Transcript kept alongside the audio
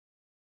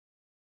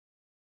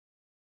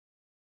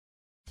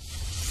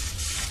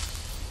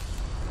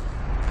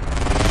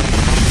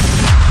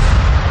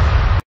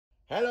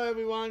Hello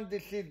everyone,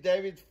 this is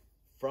David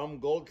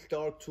from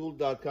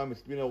goldstartool.com.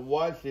 It's been a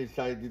while since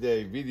I did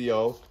a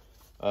video.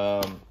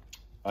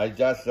 I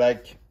just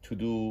like to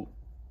do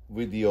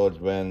videos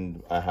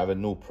when I have a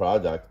new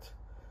product.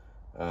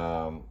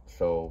 And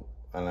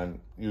I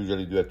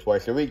usually do it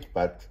twice a week,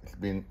 but it's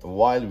been a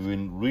while. We've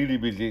been really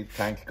busy.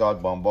 Thanks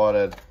God,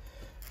 bombarded.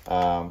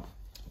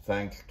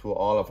 Thanks to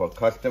all of our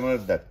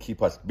customers that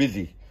keep us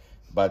busy.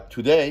 But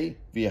today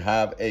we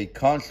have a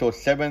Consew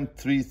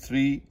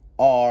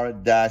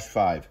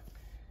 733R-5.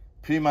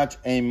 Pretty much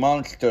a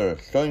monster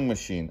sewing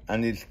machine,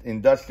 and it's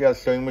industrial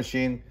sewing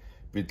machine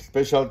with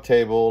special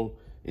table.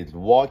 It's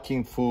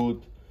walking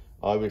food,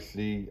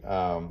 obviously.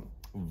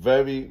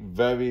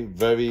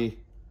 Very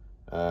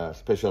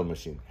special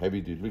machine,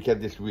 heavy duty. Look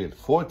at this wheel,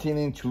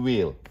 14-inch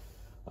wheel.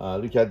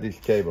 Look at this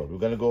table. We're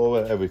gonna go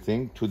over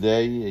everything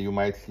today. You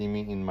might see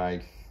me in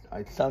my,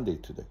 it's Sunday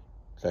today,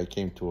 so I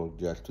came to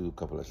just do a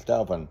couple of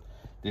stuff, and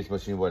this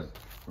machine was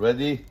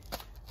ready.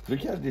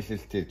 Look at this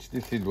stitch.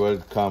 This is where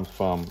it comes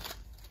from.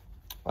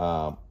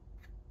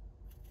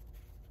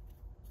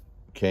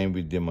 Came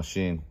with the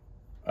machine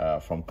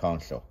from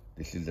Consew.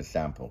 This is the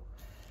sample,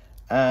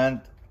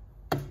 and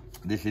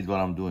this is what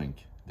I'm doing.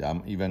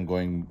 I'm even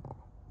going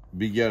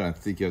bigger and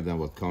thicker than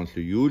what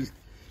Consew used,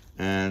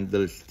 and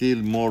there's still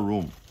more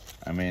room.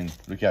 I mean,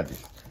 look at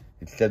this.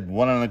 It said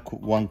 1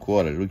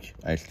 1/4. Look,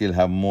 I still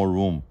have more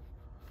room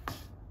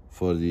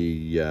for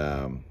the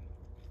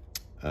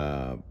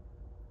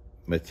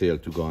material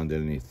to go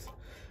underneath.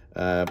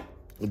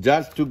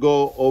 Just to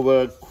go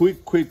over quick,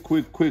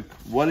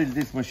 what is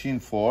this machine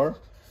for?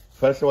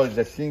 First of all, it's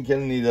a single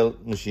needle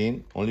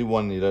machine, only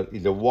one needle.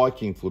 It's a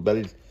walking foot, but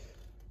it's,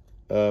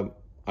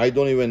 I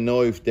don't even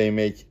know if they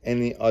make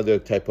any other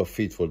type of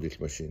feed for this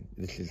machine.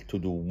 This is to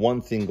do one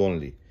thing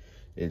only.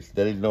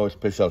 There is no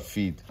special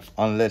feed,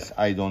 unless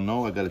I don't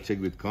know. I gotta check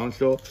with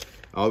Consew.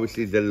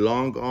 Obviously, the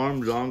long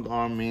arm. Long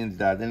arm means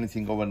that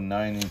anything over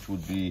 9 inch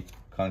would be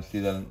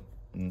considered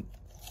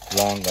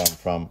long arm.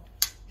 From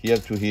here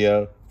to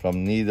here,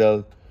 from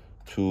needle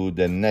to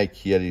the neck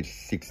here is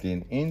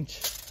 16 inch.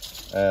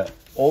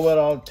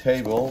 Overall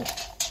table,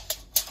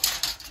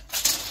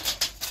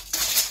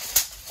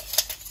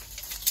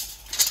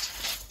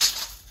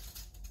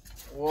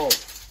 whoa,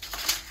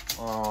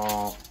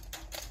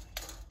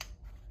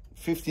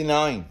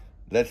 59,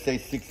 let's say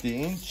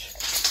 60 inch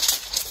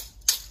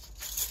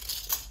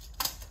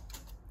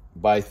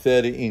by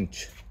 30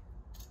 inch.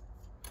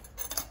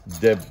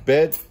 The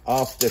bed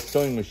of the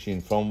sewing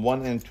machine from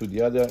one end to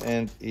the other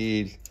end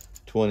is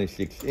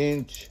 26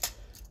 inch.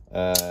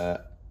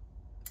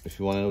 If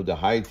you want to know the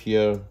height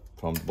here,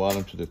 from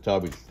bottom to the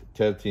top is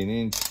 13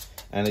 inch.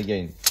 And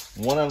again,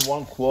 1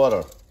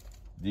 1/4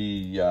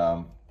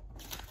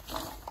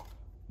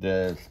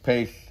 the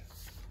space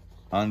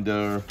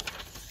under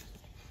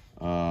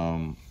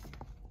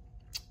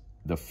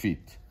the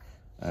feet.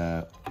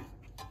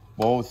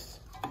 Both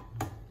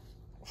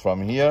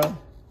from here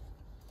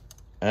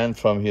and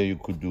from here you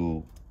could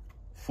do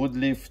foot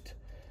lift.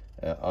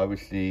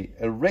 Obviously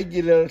a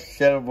regular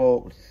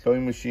servo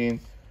sewing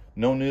machine,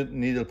 no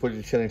needle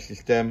positioning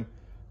system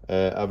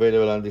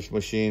available on this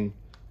machine.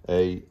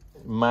 A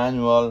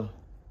manual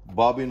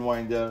bobbin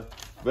winder,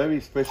 very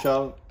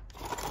special,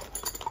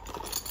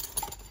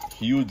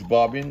 huge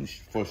bobbin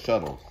for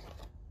shuttles.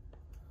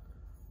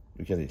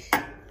 Look at this,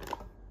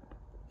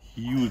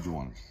 huge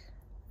ones.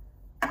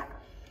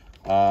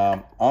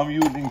 I'm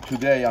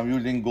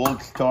using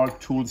Gold Star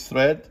tool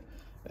thread,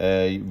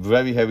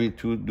 very heavy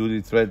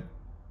duty thread,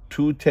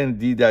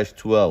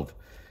 210D-12.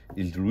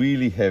 It's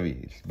really heavy,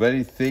 it's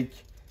very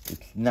thick,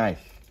 it's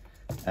nice.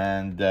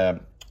 And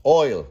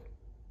oil,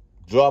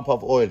 drop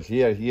of oil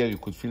here, you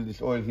could fill this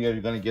oil here.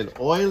 You're gonna get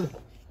oil.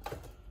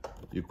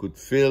 You could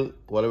fill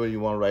whatever you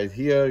want right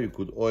here. You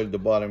could oil the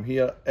bottom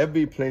here.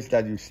 Every place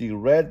that you see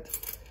red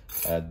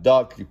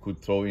dot, you could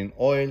throw in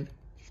oil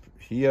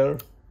here.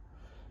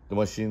 The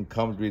machine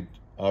comes with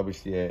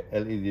obviously a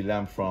LED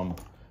lamp from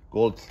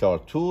Gold Star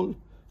Tool.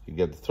 You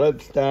get the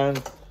thread stand.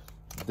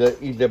 There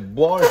is a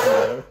bar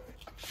here.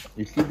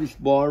 You see this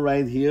bar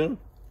right here?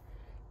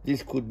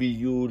 This could be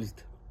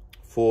used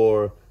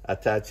for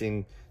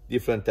attaching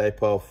different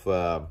type of,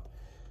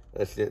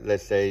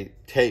 let's say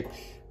tapes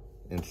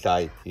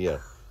inside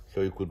here.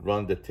 So you could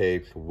run the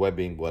tapes,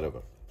 webbing,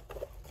 whatever.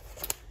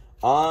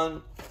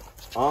 On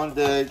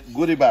the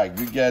goodie bag,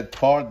 you get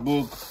card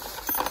book,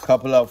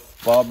 couple of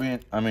bobbin,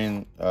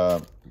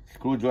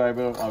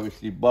 screwdriver,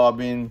 obviously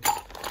bobbin,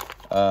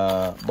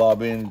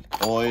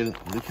 oil.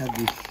 Look at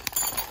these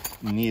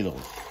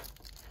needles.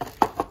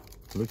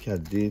 Look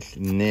at these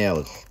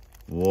nails.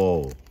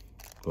 Whoa,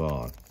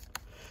 God.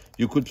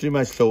 You could pretty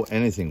much sew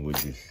anything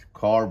with this.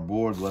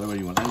 Cardboard, whatever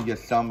you want. And you get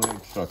some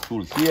extra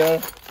tools here.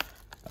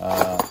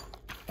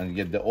 And you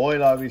get the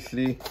oil,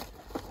 obviously.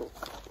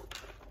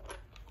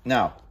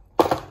 Now,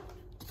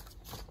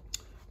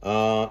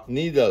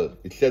 needle,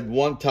 it said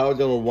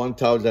 1000 or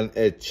 1000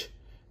 H.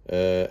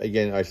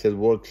 Again, I said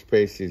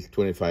workspace is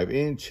 25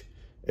 inch.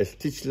 A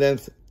stitch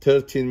length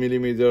 13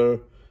 millimeter.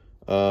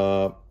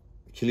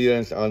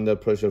 clearance under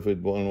pressure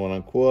fit 1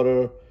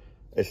 1/4,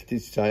 a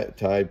stitch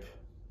type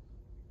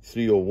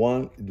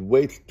 301. It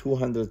weighs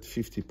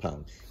 250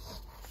 pounds.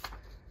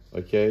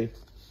 Okay,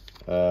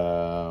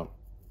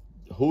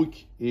 hook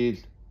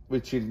is,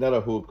 which is not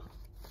a hook.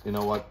 You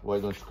know what? Why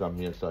don't you come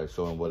here so I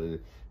show them what it is?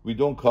 We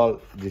don't call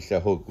this a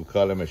hook. We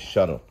call them a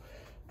shuttle.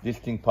 This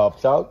thing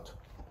pops out.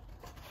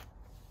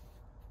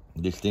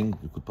 This thing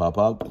you could pop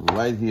out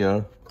right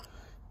here.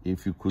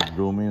 If you could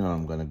zoom in,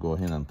 I'm gonna go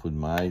ahead and put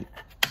my.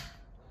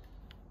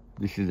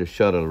 This is the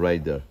shuttle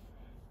right there.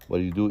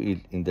 What you do is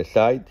in the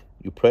side,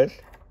 you press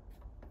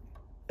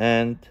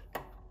and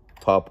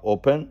pop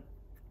open.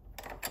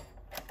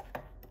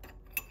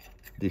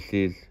 This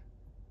is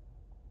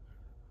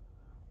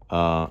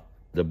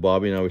the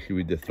bobbin, obviously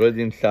with the thread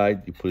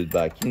inside. You put it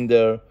back in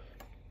there.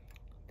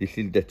 This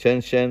is the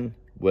tension.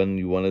 When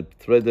you want it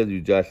threaded,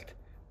 you just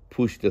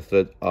push the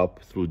thread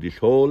up through this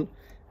hole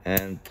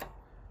and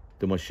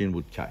the machine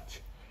would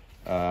catch.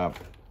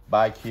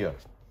 Back here,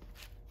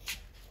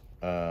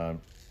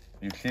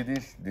 you see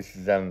this? This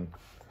is an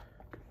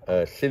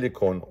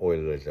silicone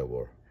oil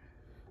reservoir.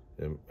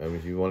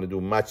 If you want to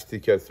do much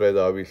thicker thread,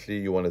 obviously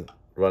you want to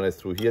run it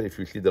through here. If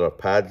you see there are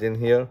pads in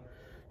here,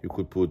 you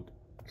could put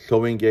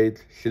sewing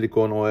aid,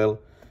 silicone oil,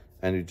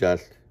 and you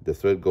just, the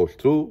thread goes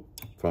through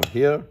from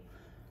here,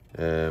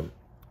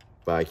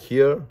 back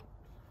here.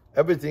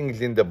 Everything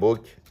is in the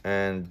book,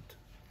 and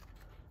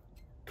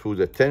through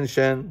the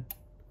tension,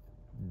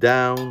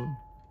 down,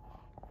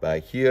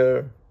 back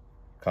here,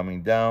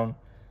 coming down,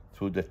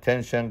 through the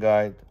tension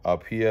guide,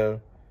 up here,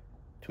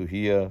 to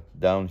here,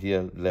 down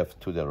here, left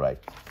to the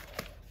right.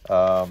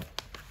 Look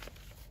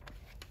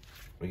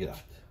at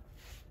that.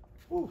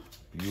 Ooh,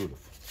 beautiful.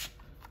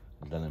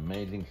 It's an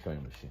amazing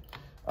sewing machine.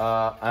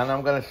 And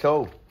I'm gonna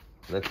sew.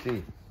 Let's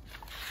see.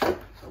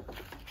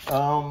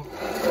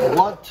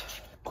 What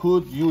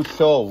could you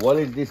sew? What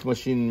is this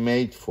machine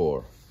made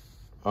for?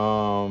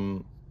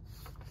 For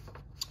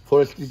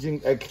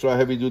stitching extra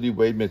heavy duty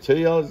weight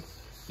materials,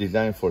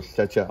 designed for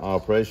such an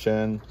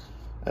operation,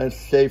 and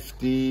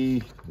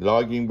safety,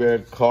 logging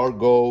bed,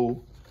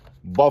 cargo,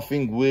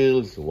 buffing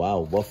wheels.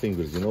 Wow, buffing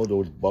wheels. You know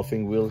those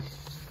buffing wheels?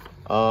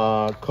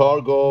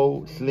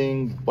 Cargo,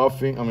 slings,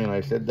 buffing. I mean, I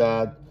said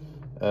that.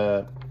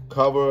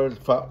 Covers,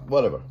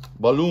 whatever.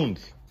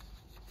 Balloons.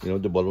 You know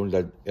the balloons,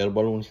 like air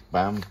balloons.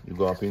 Bam, you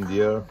go up in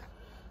the air.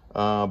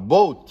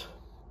 Boat.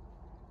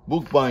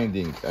 Book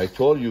bindings. I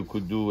told you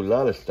could do a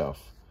lot of stuff.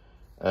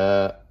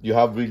 You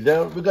have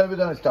reserve. We're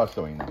gonna start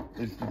sewing now.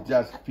 It's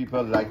just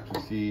people like to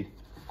see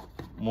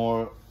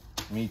more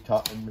me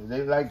talking.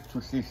 They like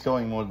to see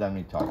sewing more than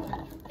me talking.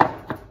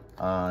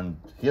 And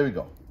here we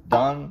go.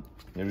 Done.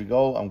 Here we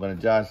go. I'm gonna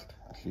just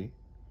see.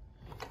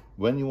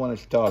 When you want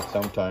to start,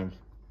 sometimes.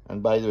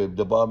 And by the way,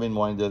 the bobbin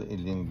winder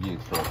is in gear.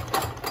 So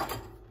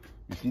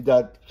you see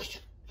that?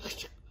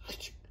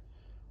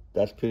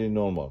 That's pretty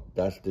normal.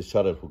 That's the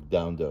shuttle hook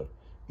down there.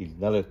 It's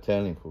not a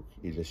turning hook.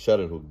 It's a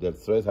shuttle hook. The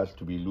thread has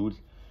to be loose.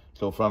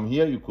 So from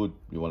here, you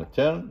want to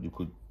turn. You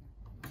could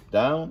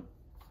down,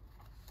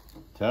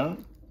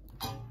 turn.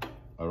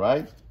 All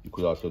right. You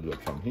could also do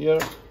it from here,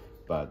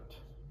 but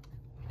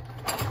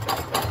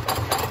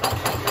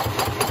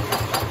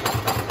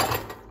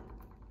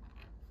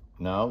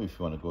now if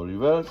you want to go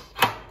reverse,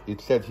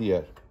 it said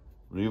here,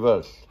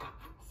 reverse.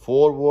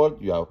 Forward,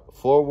 you have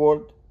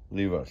forward,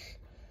 reverse.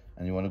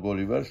 And you want to go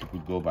reverse, you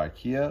could go back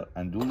here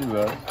and do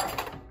reverse,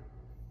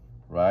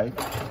 right?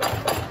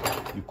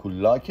 You could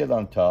lock it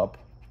on top,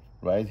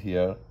 right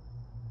here,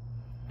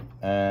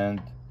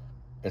 and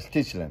a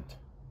stitch length.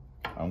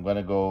 I'm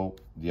gonna go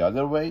the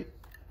other way,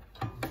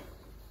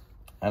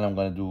 and I'm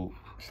gonna do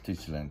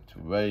stitch length,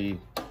 very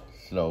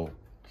slow,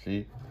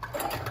 see?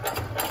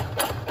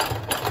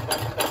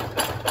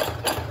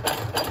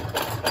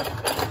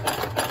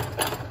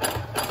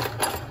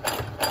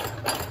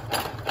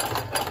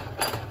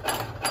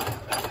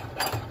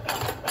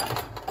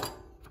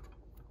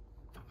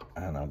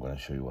 And I'm gonna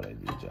show you what I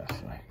did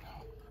just right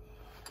now.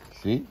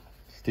 See,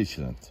 stitch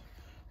length,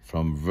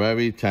 from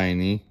very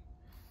tiny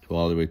to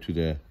all the way to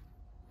the,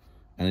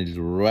 and it's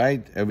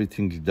right,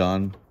 everything's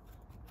done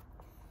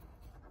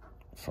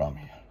from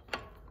here.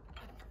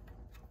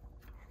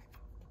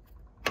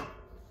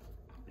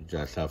 You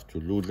just have to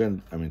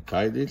loosen,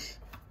 tie this,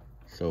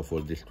 so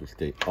for this to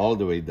stay all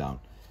the way down.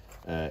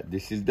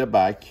 This is the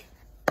back,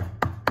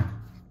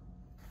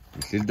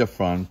 this is the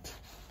front.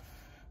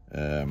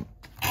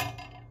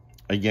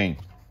 Again,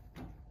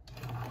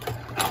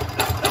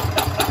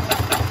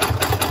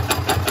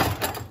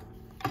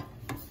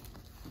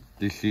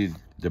 this is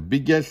the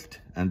biggest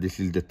and this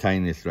is the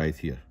tiniest right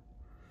here.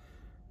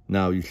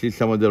 Now you see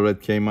some of the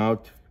red came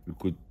out. You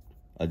could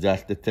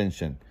adjust the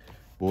tension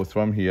both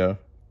from here,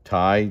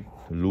 tie,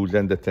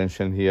 loosen the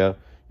tension here.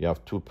 You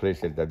have two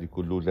places that you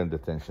could loosen the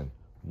tension.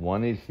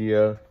 One is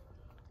here,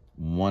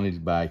 one is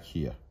back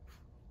here.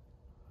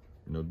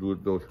 Do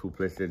those two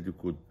places you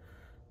could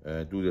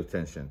do the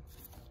tension.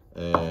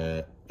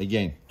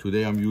 Again,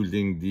 today I'm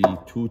using the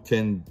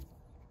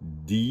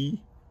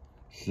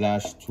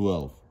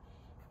 210D/12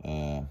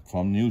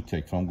 from New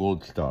Tech, from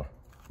Gold Star.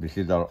 This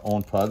is our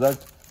own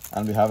product,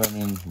 and we have them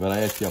in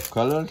variety of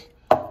colors.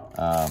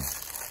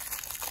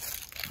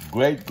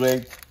 Great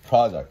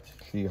product.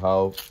 See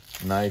how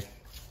nice.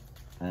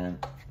 And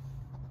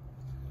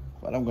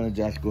but I'm gonna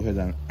just go ahead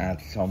and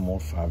add some more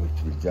fabric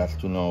to it,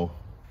 just to know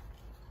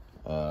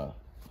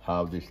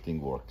how this thing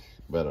works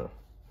better.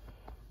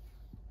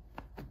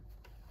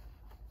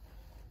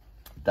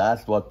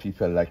 That's what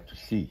people like to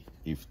see.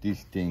 If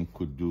this thing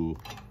could do.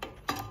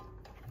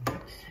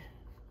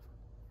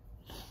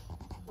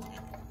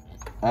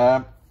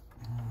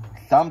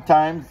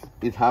 Sometimes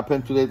it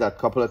happened today that a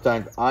couple of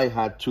times I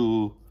had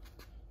to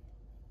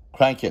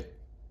crank it.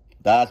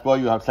 That's why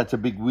you have such a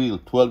big wheel,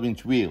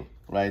 12-inch wheel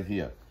right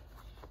here.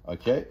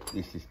 Okay,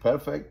 this is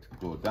perfect.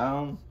 Go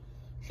down.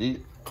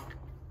 See?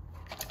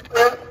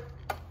 Oh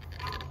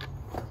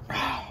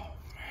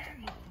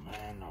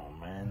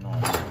man.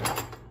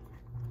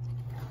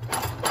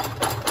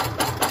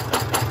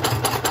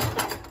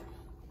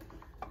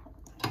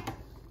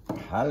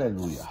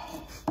 Hallelujah.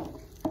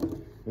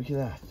 Look at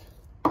that.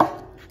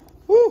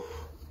 Woo.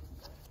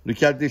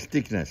 Look at this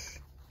thickness.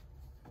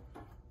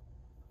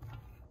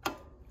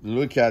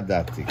 Look at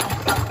that thickness.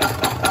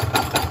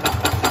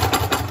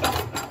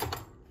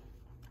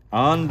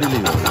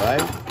 Unbelievable,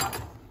 right?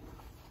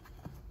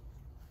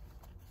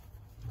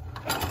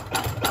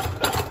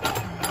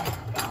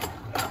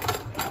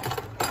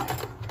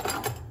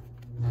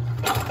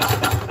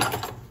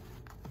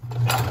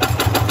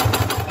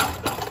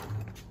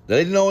 There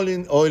is no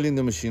oil in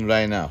the machine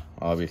right now,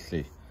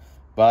 obviously.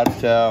 But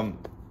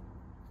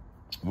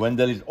when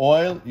there is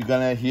oil, you're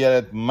gonna hear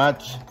it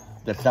much.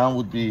 The sound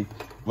would be,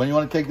 when you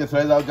want to take the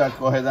thread out, just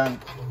go ahead and,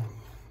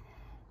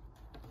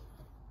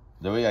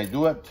 the way I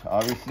do it,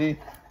 obviously.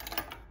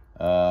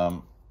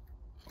 I'm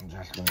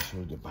just gonna show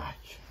you the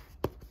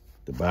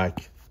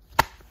back,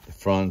 the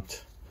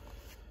front.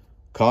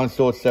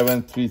 Consew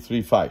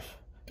 733R-5,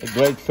 a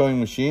great sewing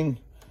machine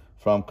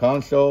from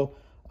Consew.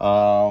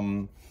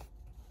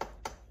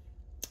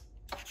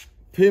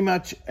 Pretty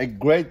much a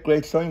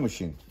great sewing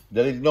machine.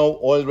 There is no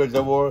oil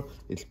reservoir.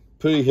 It's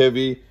pretty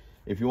heavy.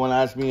 If you want to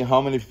ask me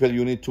how many people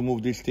you need to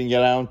move this thing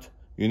around,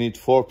 you need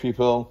 4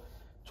 people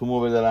to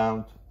move it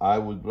around. I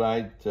would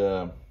write,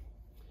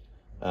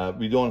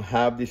 we don't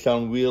have this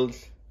on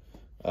wheels.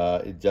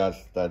 It's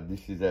just that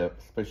this is a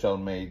special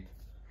made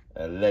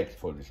legs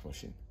for this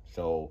machine.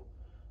 So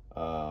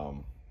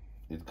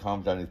it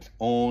comes on its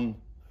own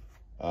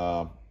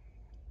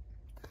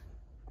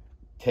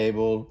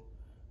table,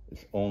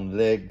 its own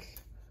legs,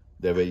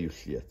 the way you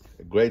see it.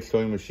 A great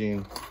sewing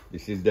machine.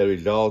 This is the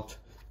result.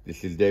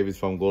 This is David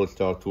from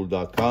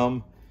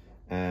goldstartool.com,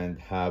 and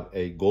have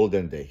a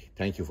golden day.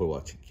 Thank you for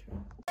watching.